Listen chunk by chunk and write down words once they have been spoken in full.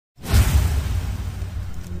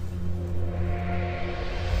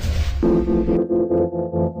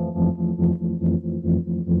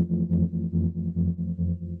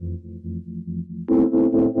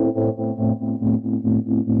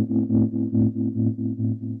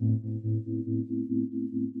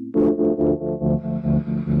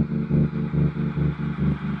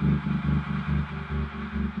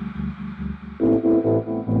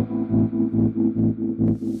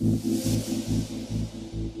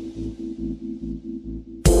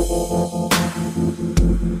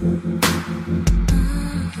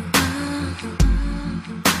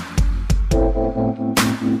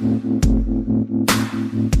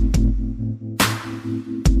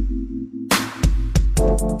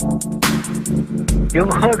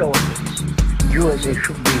You've heard all this, you as a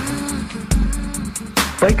human being.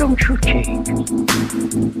 Why don't you change?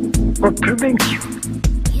 What prevents you?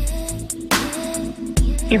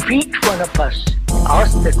 If each one of us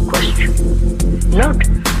asks that question, not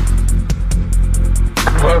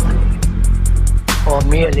verbally or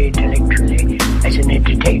merely intellectually as an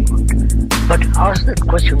entertainment, but ask that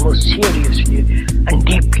question more seriously and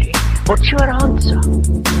deeply, what's your answer?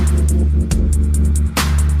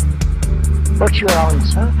 What's your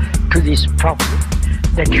answer to this problem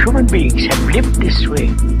that human beings have lived this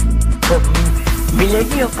way for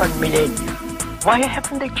millennia upon millennia? Why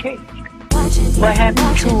haven't they changed? Why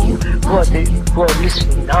haven't you, who are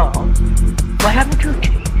listening now, why haven't you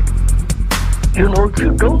changed? You know, if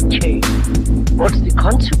you don't change, what the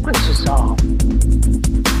consequences are.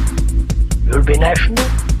 You'll be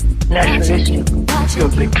nationalistic,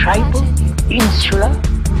 you'll be tribal, insular,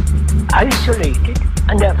 isolated,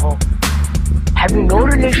 and therefore having no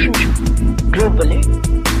relationship globally,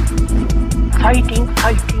 fighting,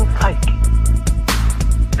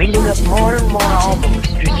 building up more and more armies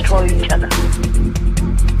to destroy each other.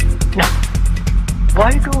 Now,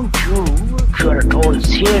 why don't you, if you are at all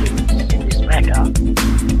serious in this matter,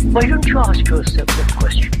 why don't you ask yourself that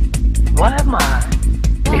question? Why am I,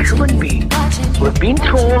 a human being, who have been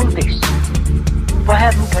through all this, why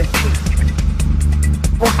haven't I changed?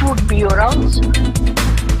 What would be your answer?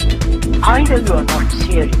 Either you are not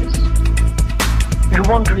serious, you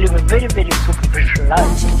want to live a very, very superficial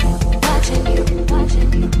life,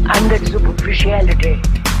 and that superficiality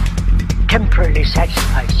temporarily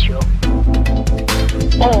satisfies you,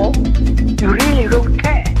 or you really don't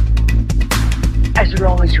care, as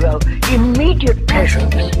long as you have immediate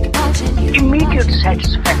pleasures, immediate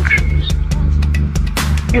satisfactions.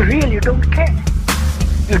 You really don't care.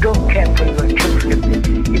 You don't care for your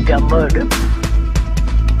children if they are murdered.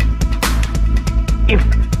 If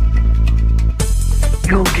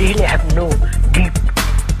you really have no deep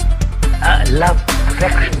love,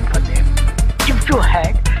 affection for them. If you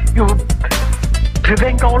had, you would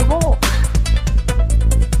prevent all wars.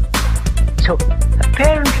 So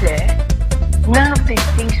apparently, none of these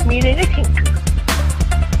things mean anything to you.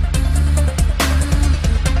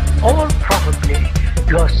 Or probably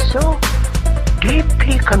you are so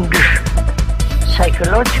deeply conditioned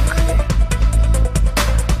psychologically.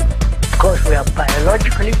 Of course, we are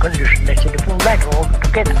biologically conditioned, that's a different matter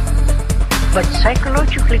altogether. But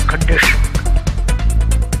psychologically conditioned,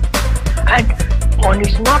 and one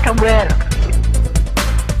is not aware of it.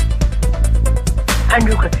 And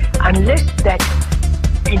you can, unless that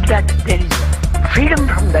there is freedom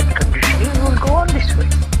from that conditioning, you will go on this way.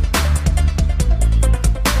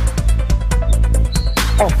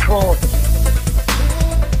 After all,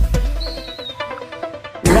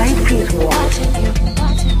 life is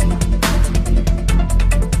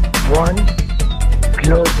one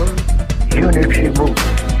global unitary movement.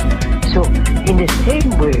 So, in the same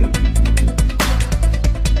way,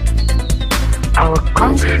 our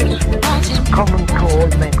consciousness is common to all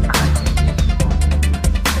mankind.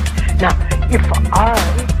 Now, if I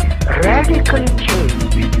radically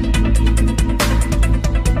change,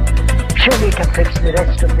 surely it affects the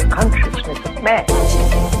rest of the consciousness of man.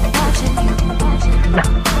 Now,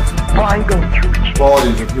 why don't you change?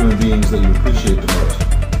 Qualities of human beings that you appreciate the most?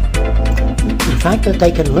 The fact that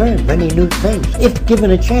they can learn many new things, if given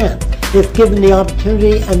a chance, if given the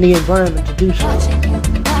opportunity and the environment to do so.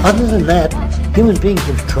 Other than that, human beings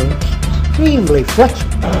are extremely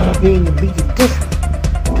flexible, being a big addition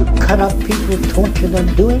to cut up people, torture them,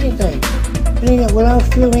 do anything without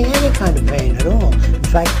feeling any kind of pain at all. In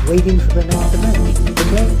fact, waiting for the next event.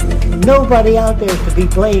 Okay? Nobody out there is to be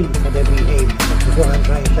blamed for their behavior. That's what I'm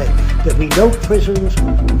trying to say. There'll be no prisons,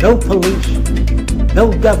 no police,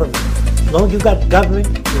 no government. As long as you've got government,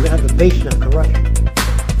 you're going to have the basis of corruption.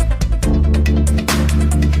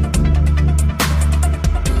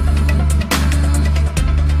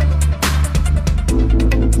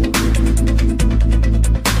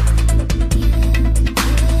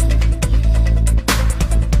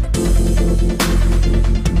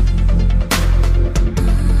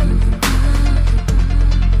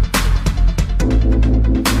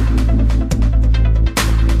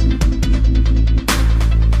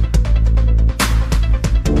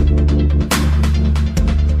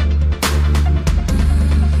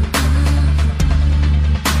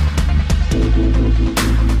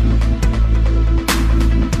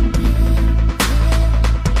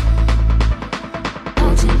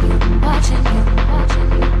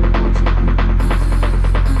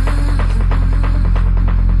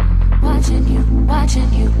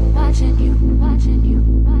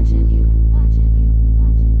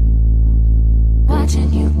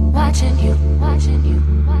 watching you, watching you,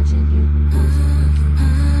 watching you,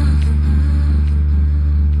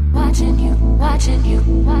 watching you, watching you,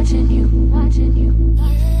 watching you, watching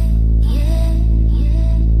you.